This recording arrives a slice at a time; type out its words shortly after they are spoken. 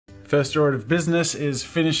First order of business is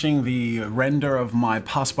finishing the render of my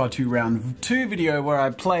Passepartout Round 2 video where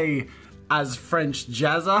I play as French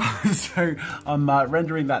Jazza. So I'm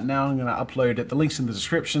rendering that now. I'm gonna upload it. The link's in the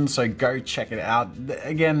description, so go check it out.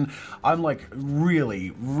 Again, I'm like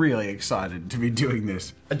really excited to be doing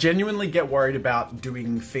this. I genuinely get worried about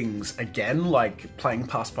doing things again, like playing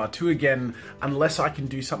Passepartout again, unless I can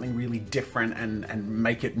do something really different and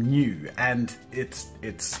make it new. And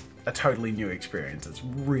it's a totally new experience. It's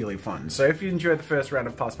really fun. So if you enjoyed the first round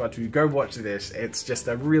of Passepartout, go watch this. It's just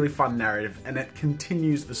a really fun narrative and it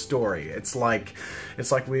continues the story. It's like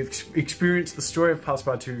we've experienced the story of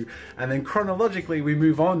Passepartout and then chronologically we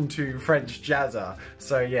move on to French Jazza.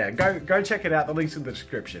 So yeah, go check it out. The link's in the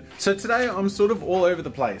description. So today I'm sort of all over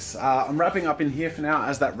the place. I'm wrapping up in here for now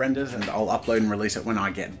as that renders, and I'll upload and release it when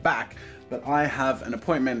I get back. But I have an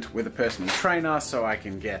appointment with a personal trainer so I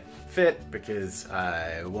can get fit because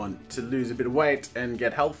I want to lose a bit of weight and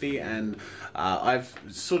get healthy, and I've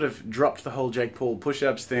sort of dropped the whole Jake Paul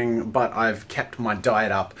push-ups thing, but I've kept my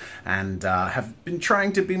diet up and have been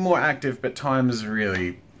trying to be more active, but time's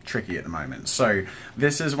really tricky at the moment. So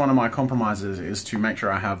this is one of my compromises, is to make sure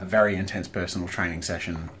I have a very intense personal training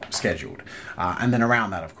session scheduled. And then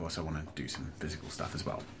around that, of course, I want to do some physical stuff as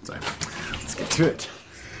well. So let's get to it.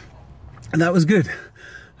 And that was good.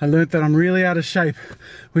 I learned that I'm really out of shape.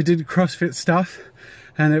 We did CrossFit stuff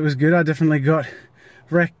and it was good. I definitely got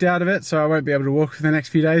wrecked out of it, so I won't be able to walk for the next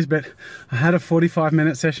few days, but I had a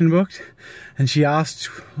 45-minute session booked, and she asked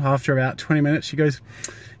after about 20 minutes, she goes,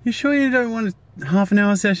 "You sure you don't want a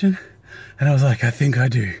half-an-hour session?" And I was like, "I think I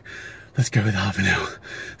do. Let's go with half an hour."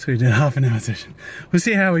 So we did a half-an-hour session. We'll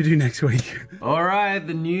see how we do next week. All right,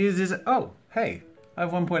 the news is, oh, hey. I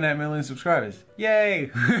have 1.8 million subscribers. Yay!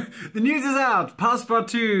 The news is out!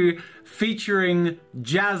 Passepartout featuring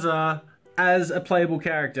Jazza as a playable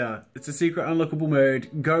character. It's a secret unlockable mode.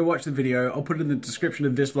 Go watch the video. I'll put it in the description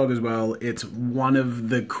of this vlog as well. It's one of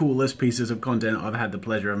the coolest pieces of content I've had the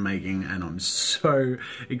pleasure of making, and I'm so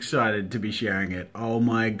excited to be sharing it. Oh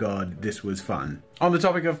my god, this was fun. On the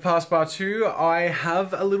topic of Passepartout, I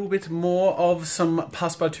have a little bit more of some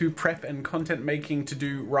Passepartout prep and content making to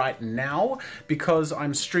do right now because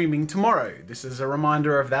I'm streaming tomorrow. This is a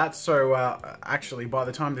reminder of that, so actually by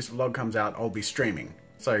the time this vlog comes out, I'll be streaming.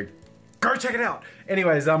 So go check it out.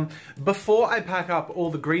 Anyways, before I pack up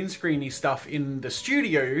all the green screeny stuff in the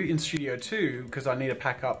studio, in Studio 2, because I need to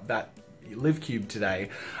pack up that live cube today,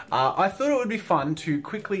 I thought it would be fun to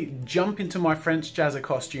quickly jump into my French Jazza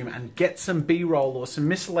costume and get some B-roll or some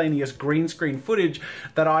miscellaneous green screen footage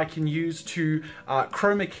that I can use to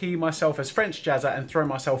chroma key myself as French Jazza and throw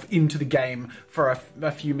myself into the game for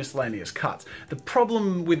a few miscellaneous cuts. The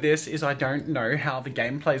problem with this is I don't know how the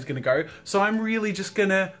gameplay is going to go, so I'm really just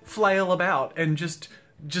gonna flail about and just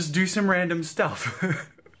do some random stuff.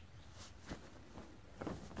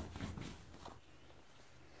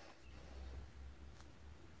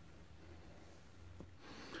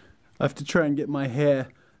 I have to try and get my hair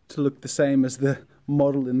to look the same as the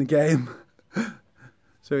model in the game.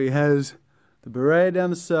 So he has the beret down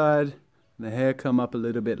the side and the hair come up a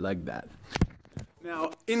little bit like that. Now,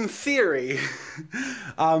 in theory,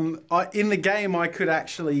 in the game I could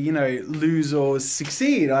actually, you know, lose or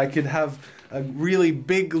succeed. I could have a really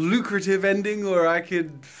big lucrative ending, or I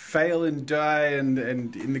could fail and die and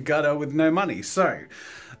in the gutter with no money. So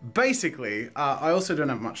basically, I also don't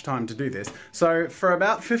have much time to do this. So for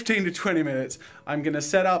about 15 to 20 minutes, I'm gonna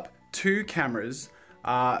set up 2 cameras,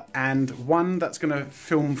 and one that's gonna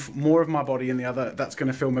film more of my body and the other that's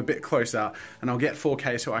gonna film a bit closer, and I'll get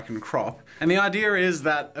 4K so I can crop. And the idea is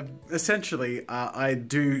that essentially I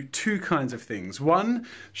do 2 kinds of things. One,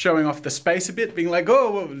 showing off the space a bit, being like,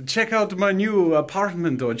 oh, check out my new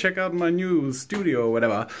apartment or check out my new studio or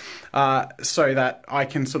whatever, so that I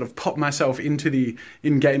can sort of pop myself into the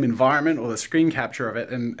in-game environment or the screen capture of it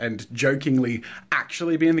and jokingly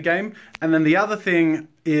actually be in the game. And then the other thing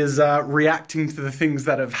is reacting to the things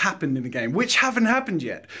that have happened in the game, which haven't happened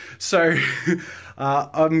yet. So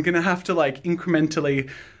I'm gonna have to like incrementally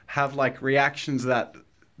have like reactions that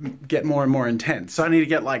get more and more intense. So I need to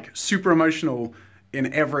get like super emotional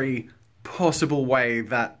in every possible way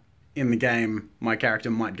that in the game my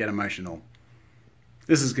character might get emotional.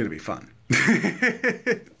 This is gonna be fun.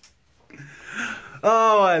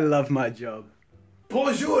 Oh, I love my job.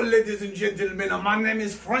 Bonjour, ladies and gentlemen. My name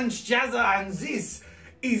is French Jazza, and this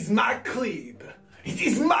is my clip. It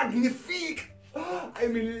is magnifique. Oh,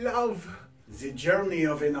 I'm in love. The journey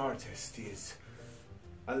of an artist is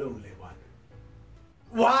a lonely one.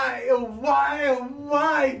 Why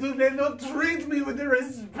do they not treat me with the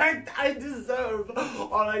respect I deserve?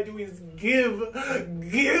 All I do is give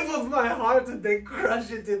of my heart and they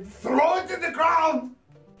crush it and throw it to the ground.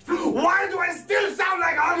 Why do I still sound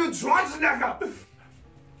like Arnold Schwarzenegger?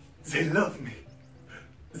 They love me.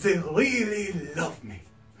 They really love me.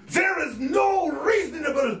 There is no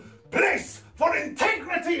reasonable place for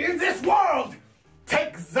integrity in this world.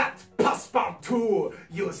 Take that, Passepartout,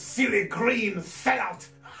 you silly green sellout.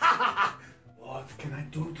 What can I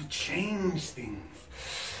do to change things?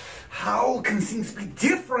 How can things be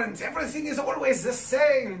different? Everything is always the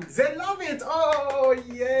same. They love it. Oh,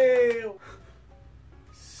 yeah.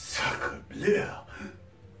 Sacre bleu.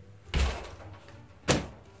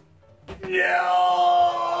 No!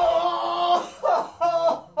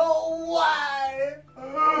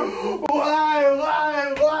 Why?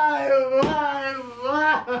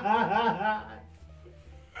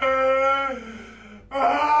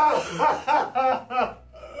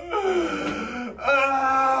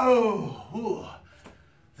 Oh,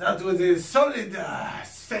 that was a solid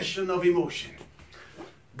session of emotion.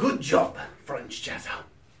 Good job, French Jazza.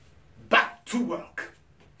 Back to work.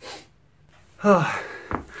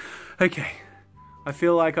 Okay, I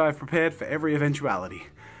feel like I've prepared for every eventuality.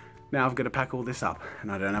 Now I've got to pack all this up,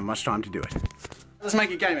 and I don't have much time to do it. Let's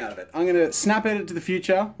make a game out of it. I'm going to snap edit to the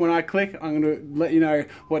future. When I click, I'm going to let you know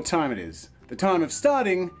what time it is. The time of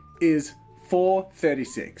starting is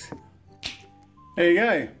 4:36. There you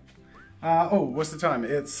go. Oh, what's the time?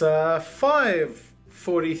 It's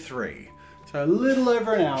 5:43. So a little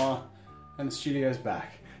over an hour, and the studio's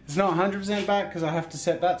back. It's not 100% back because I have to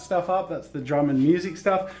set that stuff up. That's the drum and music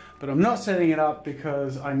stuff. But I'm not setting it up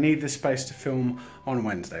because I need this space to film on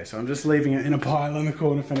Wednesday. So I'm just leaving it in a pile in the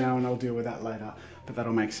corner for now, and I'll deal with that later. But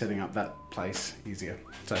that'll make setting up that place easier.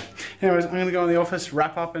 So anyways, I'm gonna go in the office,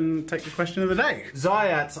 wrap up, and take the question of the day.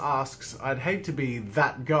 Zayats asks, I'd hate to be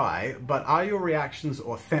that guy, but are your reactions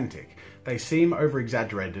authentic? They seem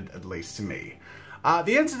over-exaggerated, at least to me.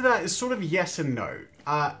 The answer to that is sort of yes and no.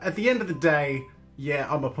 At the end of the day, yeah,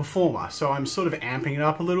 I'm a performer, so I'm sort of amping it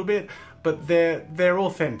up a little bit, but they're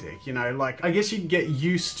authentic, you know, like, I guess you get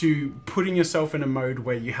used to putting yourself in a mode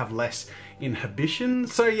where you have less inhibition.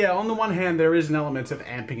 So yeah, on the one hand, there is an element of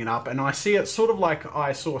amping it up, and I see it sort of like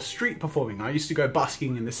I saw street performing. I used to go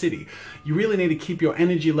busking in the city. You really need to keep your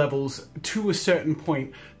energy levels to a certain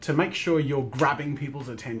point to make sure you're grabbing people's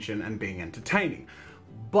attention and being entertaining.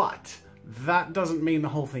 But that doesn't mean the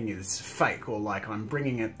whole thing is fake or like I'm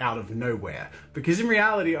bringing it out of nowhere, because in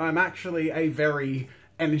reality I'm actually a very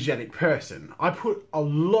energetic person. I put a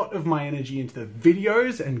lot of my energy into the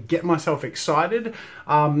videos and get myself excited.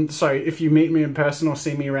 So if you meet me in person or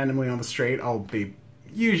see me randomly on the street, I'll be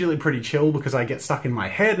usually pretty chill because I get stuck in my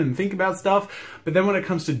head and think about stuff. But then when it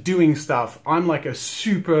comes to doing stuff, I'm like a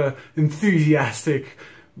super enthusiastic,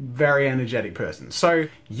 very energetic person. So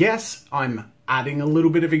yes, I'm adding a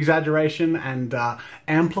little bit of exaggeration and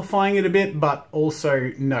amplifying it a bit, but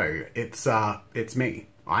also no, it's me.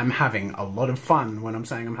 I'm having a lot of fun when I'm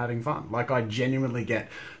saying I'm having fun. Like, I genuinely get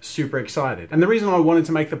super excited. And the reason I wanted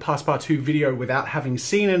to make the Passepartout video without having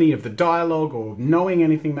seen any of the dialogue or knowing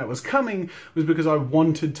anything that was coming was because I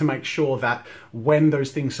wanted to make sure that when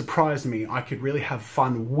those things surprised me, I could really have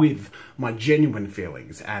fun with my genuine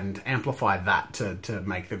feelings and amplify that to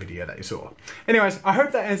make the video that you saw. Anyways, I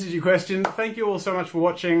hope that answers your question. Thank you all so much for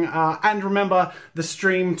watching. And remember the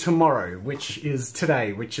stream tomorrow, which is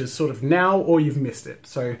today, which is sort of now or you've missed it.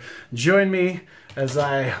 So join me as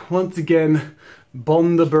I once again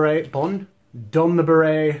don the beret and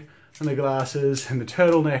the glasses and the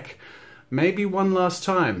turtleneck, maybe one last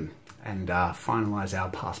time, and finalize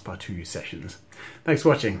our Passepartout sessions. Thanks for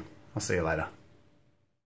watching. I'll see you later.